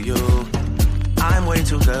good to you. I'm way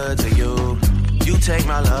too good to you. You take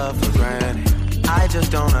my love for granted. I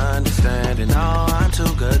just don't understand it. No, I'm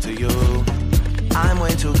too good to you. I'm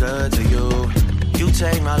way too good to you. You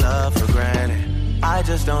take my love for granted. I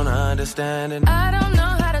just don't understand it. I don't know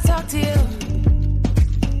how to talk to you.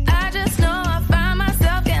 I just know I find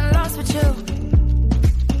myself getting lost with you.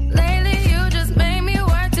 Lately you just made me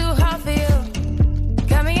work too hard for you.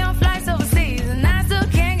 Got me on flights overseas and I still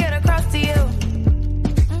can't get across to you.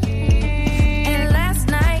 And last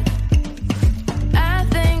night, I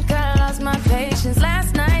think I lost my patience.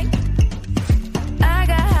 Last night, I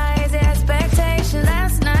got high as the expectation.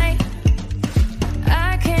 Last night,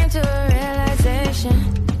 I came to a realization,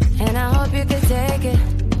 and I hope you could take it.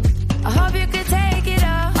 I hope you could take it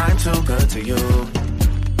all. I'm too good to you.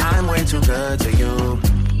 I'm way too good to you.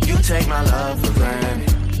 You take my love for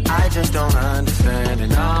granted. I just don't understand it.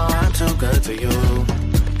 No, I'm too good to you.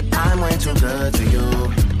 I'm way too good to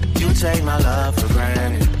you. You take my love for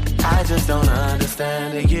granted. I just don't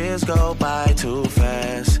understand it. Years go by too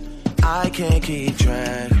fast. I can't keep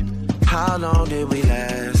track. How long did we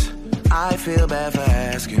last? I feel bad for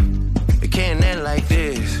asking. It can't end like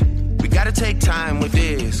this. We gotta take time with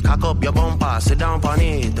this. Cock up your bumper, sit down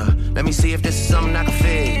bonita. Let me see if this is something I can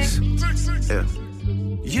fix. Yeah.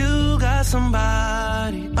 You got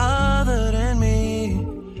somebody other than me.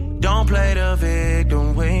 Don't play the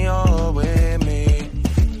victim when you're with me.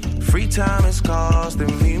 Free time is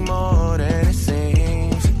costing me more than it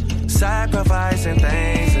seems. Sacrificing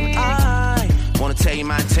things, and I wanna tell you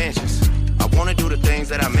my intentions. I wanna do the things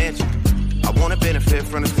that I mentioned. I wanna benefit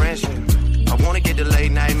from this friendship. I wanna get the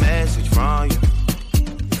late night message from you.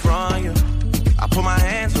 From you. I put my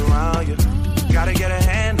hands around you. Gotta get a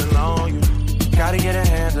handle on you. Gotta get a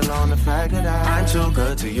handle on the fact that I'm too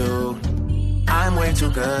good to you. I'm way too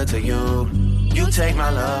good to you. You take my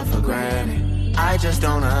love for granted. I just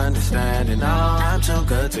don't understand it. No, I'm too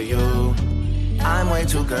good to you. I'm way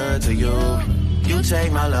too good to you. You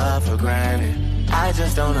take my love for granted. I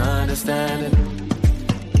just don't understand it.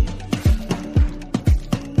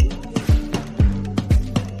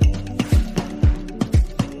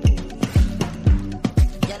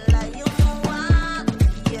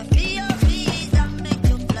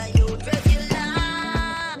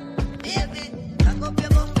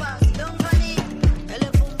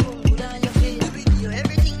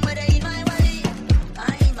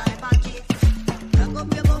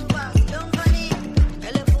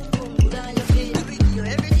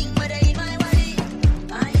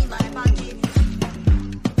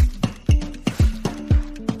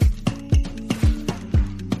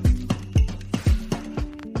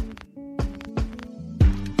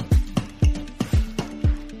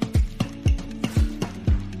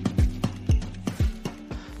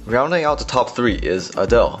 Rounding out the top 3 is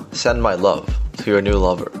Adele, Send My Love to Your New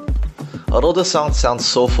Lover. Although this song sounds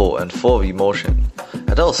soulful and full of emotion,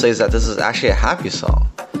 Adele says that this is actually a happy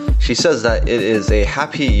song. She says that it is a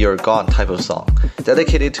happy you're gone type of song,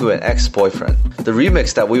 dedicated to an ex-boyfriend. The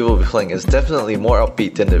remix that we will be playing is definitely more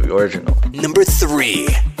upbeat than the original. Number 3.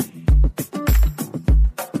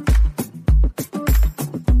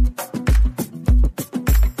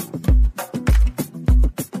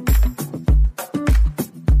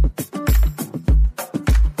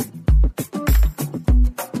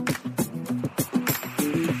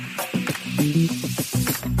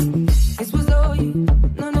 This was all you,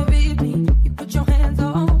 none of it me. You put your hands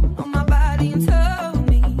on my body.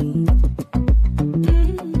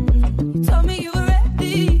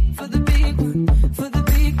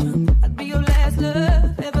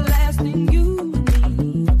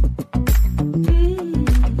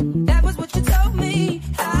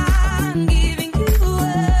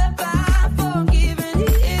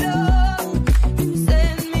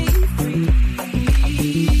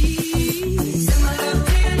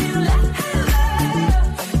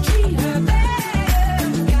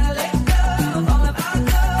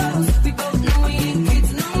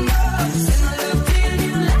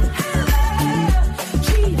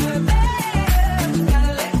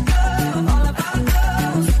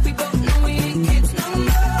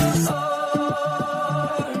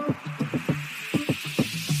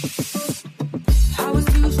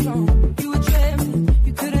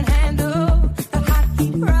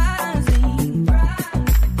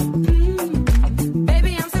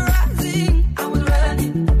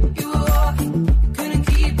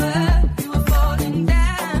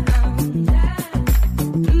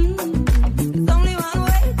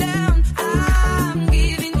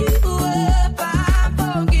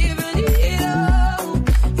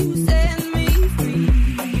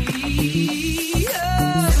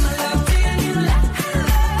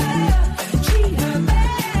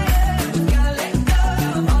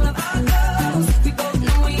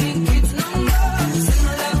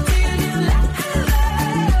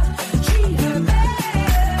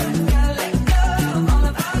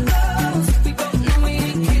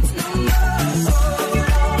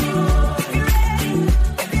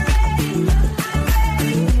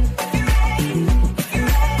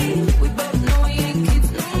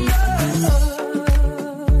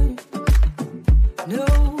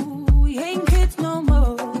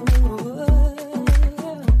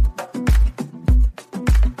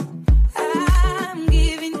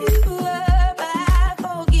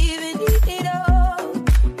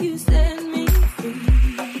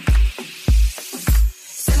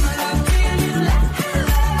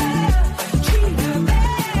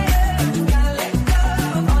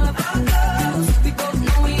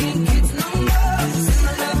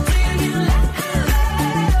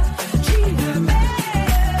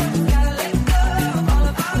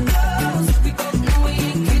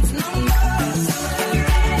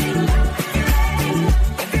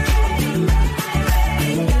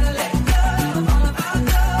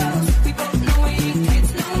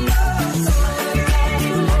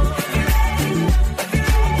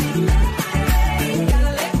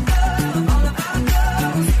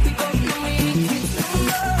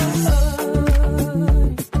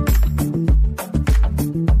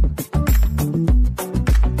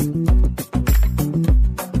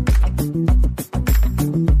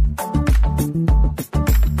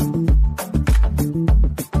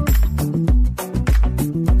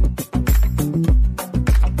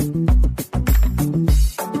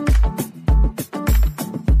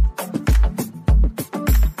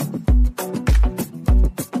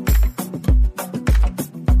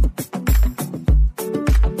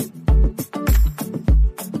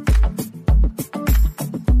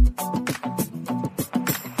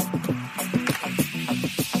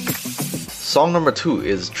 Song number 2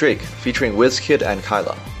 is Drake featuring Wizkid and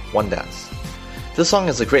Kyla, One Dance. This song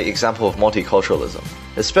is a great example of multiculturalism,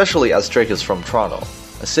 especially as Drake is from Toronto,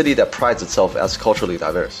 a city that prides itself as culturally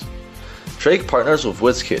diverse. Drake partners with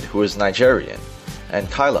Wizkid, who is Nigerian,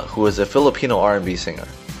 and Kyla, who is a Filipino R&B singer.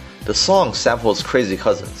 The song samples Crazy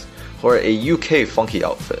Cousins, who are a UK funky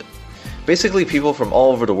outfit. Basically, people from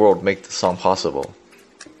all over the world make the song possible.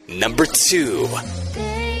 Number 2.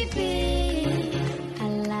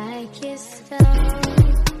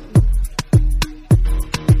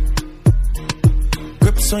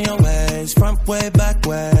 On your ways, front way, back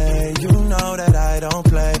way. You know that I don't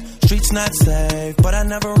play. Streets not safe, but I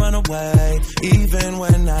never run away, even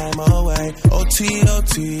when I'm away. OT,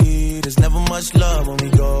 OT, there's never much love when we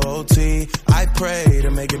go OT. I pray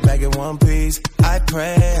to make it back in one piece. I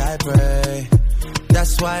pray.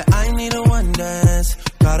 That's why I need a one dance.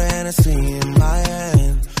 Got a Hennessy in my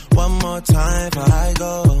hand. One more time before I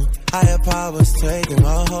go. Higher powers taking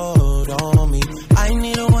a hold on me. I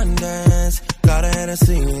need a one dance. Got a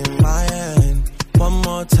Hennessy in my hand. One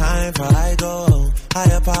more time before I go.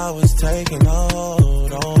 Higher powers taking a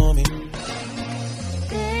hold on me.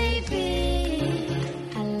 Baby,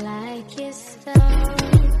 I like your style.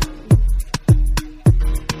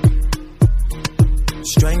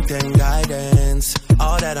 Strength and guidance,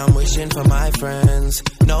 all that I'm wishing for my friends.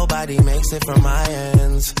 Nobody makes it from my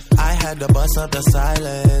ends. I had to bust up the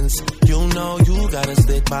silence. You know you gotta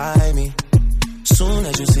stick by me. Soon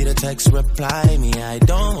as you see the text, reply me. I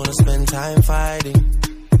don't wanna spend time fighting.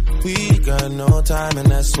 We got no time,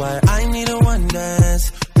 and that's why I need a one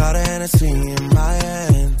dance. Got a Hennessy in my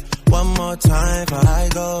hand. One more time before I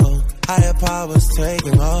go. Higher powers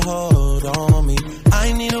taking a hold on me.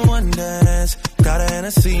 I need a one dance. Got a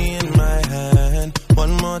Hennessy in my hand.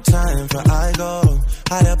 One more time before I go.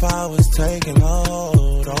 Higher powers taking a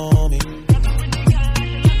hold on me.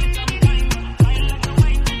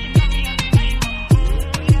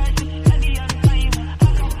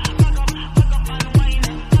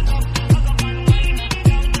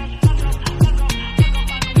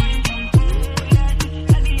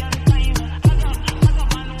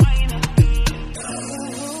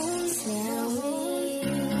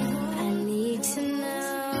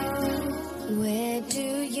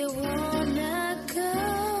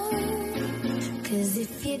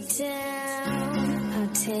 Down.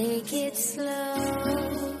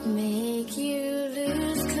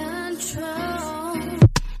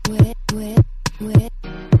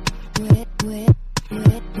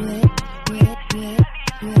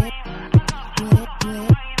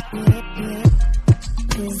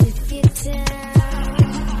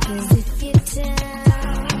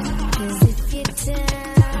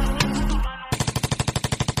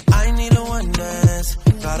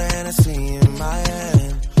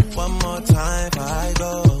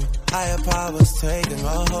 taking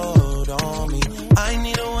a hold on me. I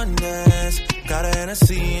need a one dance, got a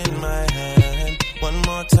Hennessy in my hand. One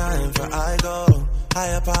more time before I go.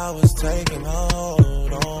 Higher powers taking a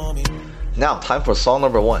hold on me. Now, time for song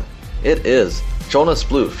number 1. It is Jonas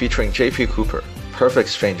Blue featuring JP Cooper, Perfect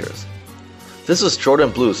Strangers. This is Jordan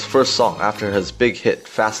Blue's first song after his big hit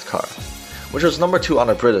Fast Car, which was number 2 on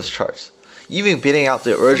the British charts, even beating out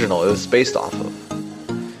the original it was based off of.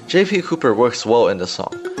 JP Cooper works well in the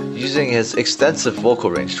song, using his extensive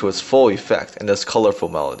vocal range to its full effect in this colorful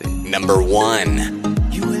melody. Number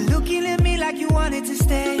 1. You were looking at me like you wanted to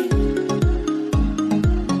stay.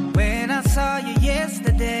 When I saw you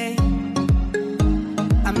yesterday,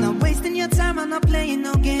 I'm not wasting your time, I'm not playing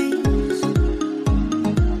no games.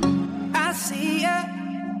 I see ya.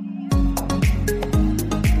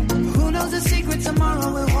 Who knows the secret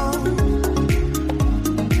tomorrow will hold?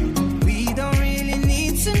 We don't really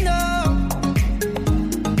need to know.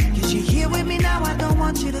 'Cause you're here with me now, I don't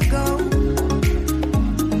want you to go.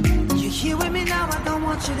 You're here with me now, I don't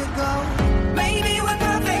want you to go. Maybe we're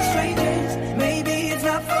perfect strangers, maybe it's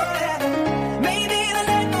not forever. Maybe the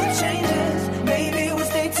night will changes, maybe we'll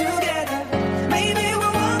stay together. Maybe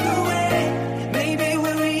we'll walk away, maybe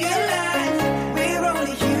we'll realize we're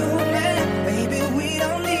only human. Maybe we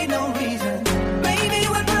don't need no reason. Maybe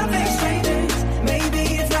we're perfect strangers, maybe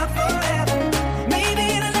it's not forever. Maybe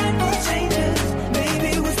the night will changes, maybe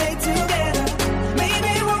we'll stay together.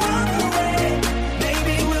 Maybe we'll walk away,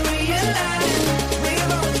 maybe we'll realize we're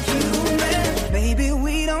only human. Maybe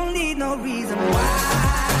we don't need no reason why.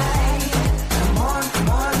 Come on, come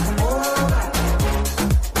on, come over.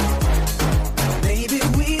 Maybe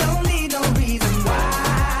we don't need no reason why.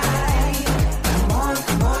 Come on,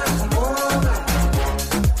 come on, come over.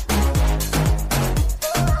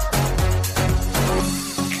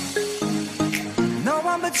 No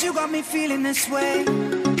one but you got me feeling this way.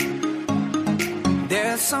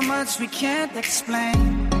 There's so much we can't explain.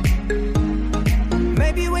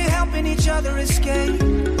 Maybe we're helping each other escape.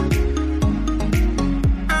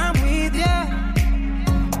 I'm with ya.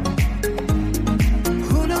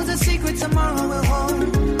 Who knows the secret tomorrow will hold?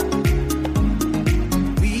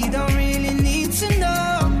 We don't really need to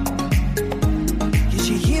know. 'Cause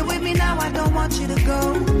you're here with me now, I don't want you to go.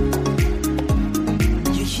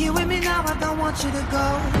 You're here with me now, I don't want you to go.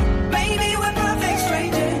 Maybe we're perfect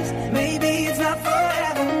strangers, maybe it's not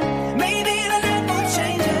forever. Maybe the night will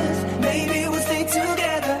changes, maybe we'll stay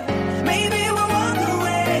together. Maybe we'll walk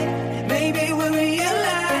away, maybe we'll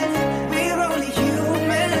realize we're only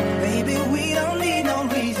human. Maybe we don't need no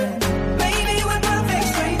reason. Maybe we're perfect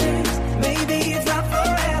strangers, maybe it's not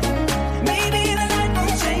forever. Maybe the night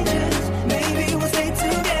will changes, maybe we'll stay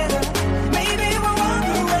together. Maybe we'll walk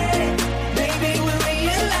away, maybe we'll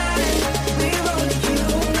realize we're only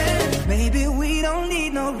human. Maybe we don't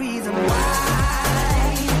need no reason why.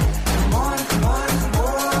 Come on, come on, come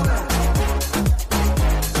over.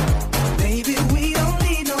 Maybe we don't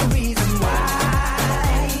need no reason why.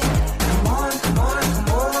 Come on, come on, come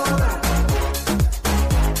over.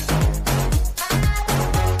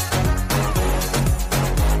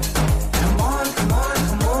 Come on, come on,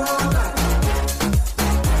 come over.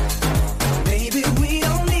 Maybe we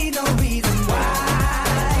don't need no reason why.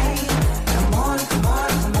 Come on, come on,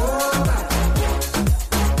 come over.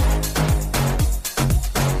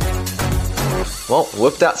 Well,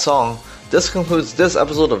 with that song, this concludes this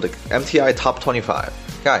episode of the MTI Top 25.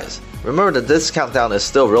 Guys, remember that this countdown is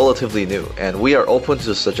still relatively new, and we are open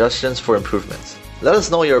to suggestions for improvements. Let us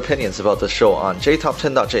know your opinions about the show on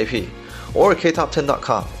jtop10.jp or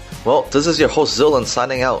ktop10.com. Well, this is your host Zillan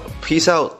signing out. Peace out.